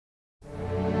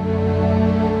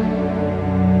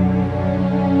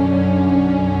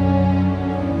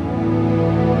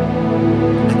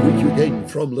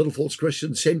from Little Falls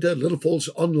Christian Center,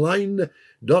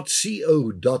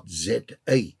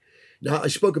 littlefallsonline.co.za. Now, I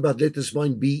spoke about let this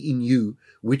mind be in you,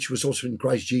 which was also in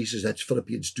Christ Jesus. That's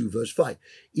Philippians 2, verse 5.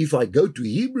 If I go to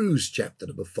Hebrews chapter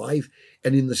number 5,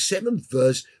 and in the 7th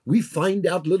verse, we find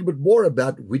out a little bit more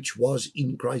about which was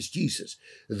in Christ Jesus.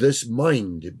 This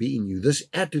mind be in you, this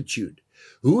attitude,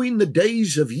 who in the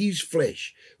days of his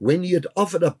flesh, when he had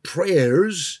offered up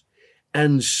prayers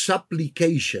and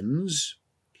supplications,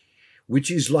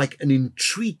 which is like an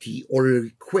entreaty or a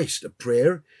request, a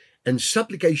prayer, and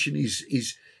supplication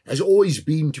has always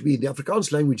been to be, in the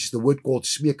Afrikaans language, the word called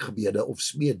smeekgebede of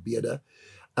smeekbede.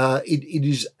 It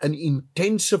is an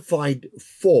intensified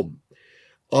form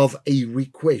of a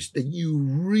request that you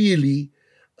really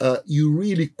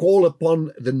call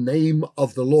upon the name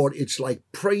of the Lord. It's like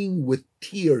praying with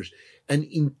tears, an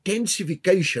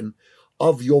intensification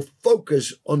of your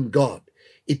focus on God.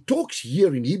 It talks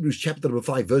here in Hebrews chapter number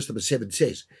 5, verse number 7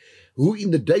 says, who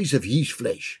in the days of his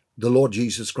flesh, the Lord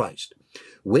Jesus Christ,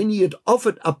 when he had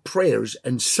offered up prayers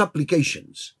and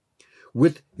supplications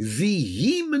with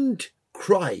vehement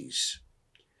cries.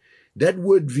 That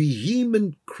word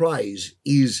vehement cries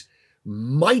is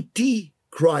mighty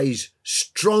cries,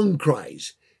 strong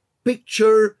cries.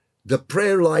 Picture the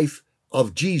prayer life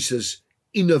of Jesus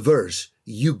in a verse.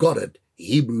 You got it.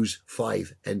 Hebrews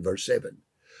 5 and verse 7.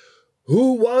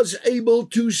 Who was able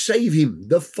to save him,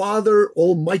 the Father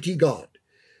Almighty God,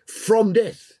 from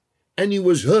death. And he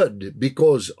was heard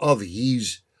because of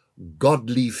his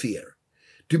godly fear.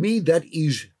 To me, that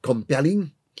is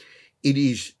compelling. It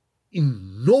is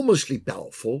enormously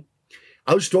powerful.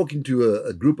 I was talking to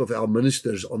a group of our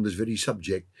ministers on this very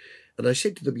subject, and I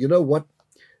said to them, you know what?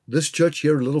 This church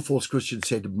here, Little Falls Christian,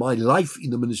 said, my life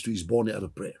in the ministry is born out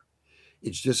of prayer.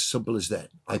 It's just as simple as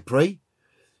that. I pray,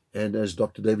 and as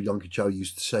Dr. David Yonke-Chow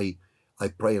used to say, I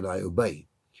pray and I obey.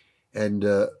 And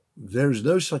there is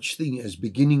no such thing as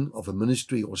beginning of a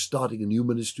ministry or starting a new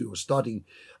ministry or starting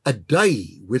a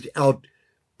day without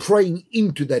praying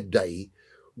into that day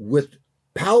with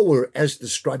power as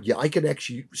described here. I can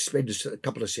actually spend a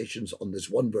couple of sessions on this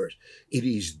one verse. It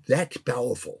is that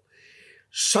powerful.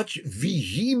 Such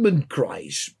vehement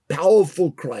cries,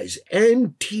 powerful cries,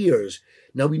 and tears.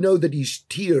 Now we know that his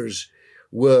tears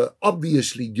were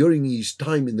obviously during his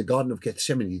time in the Garden of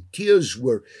Gethsemane. Tears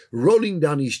were rolling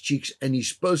down his cheeks and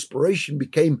his perspiration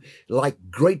became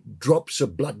like great drops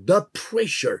of blood. The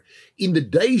pressure in the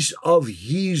days of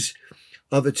his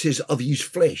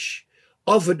flesh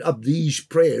offered up these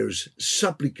prayers,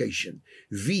 supplication,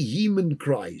 vehement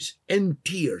cries, and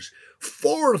tears.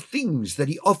 4 things that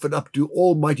he offered up to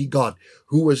Almighty God,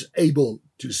 who was able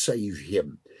to save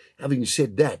him. Having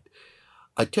said that,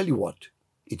 I tell you what,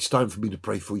 it's time for me to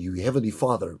pray for you. Heavenly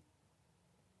Father,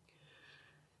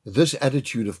 this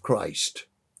attitude of Christ,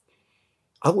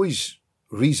 I always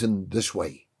reason this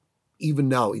way, even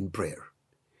now in prayer,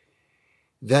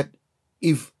 that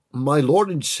if my Lord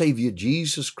and Savior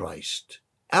Jesus Christ,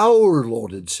 our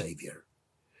Lord and Savior,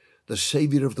 the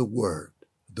Savior of the world,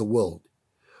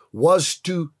 was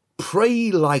to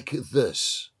pray like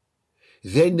this,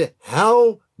 then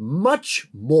how much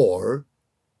more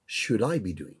should I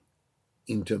be doing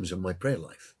in terms of my prayer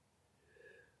life?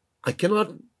 I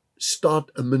cannot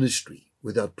start a ministry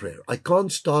without prayer. I can't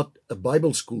start a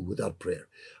Bible school without prayer.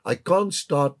 I can't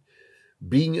start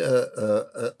being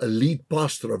a lead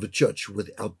pastor of a church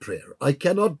without prayer. I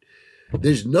cannot,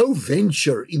 there's no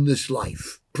venture in this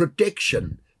life,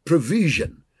 protection,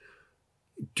 provision,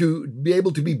 to be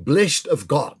able to be blessed of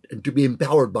God and to be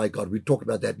empowered by God. We talk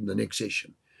about that in the next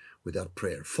session, without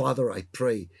prayer. Father, I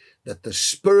pray that the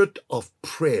spirit of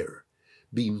prayer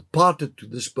be imparted to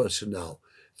this person now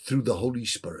through the Holy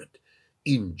Spirit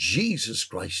in Jesus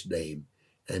Christ's name,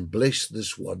 and bless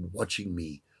this one watching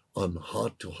me on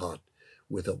Heart to Heart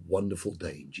with a wonderful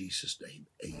day in Jesus' name.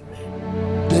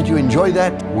 Amen. Did you enjoy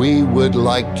that? We would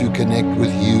like to connect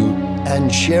with you and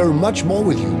share much more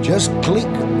with you. Just click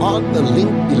on the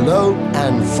link below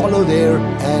and follow there,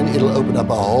 and it'll open up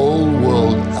a whole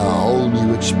world, a whole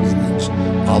new experience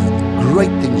of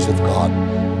great things of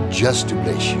God just to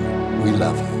bless you. We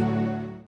love you.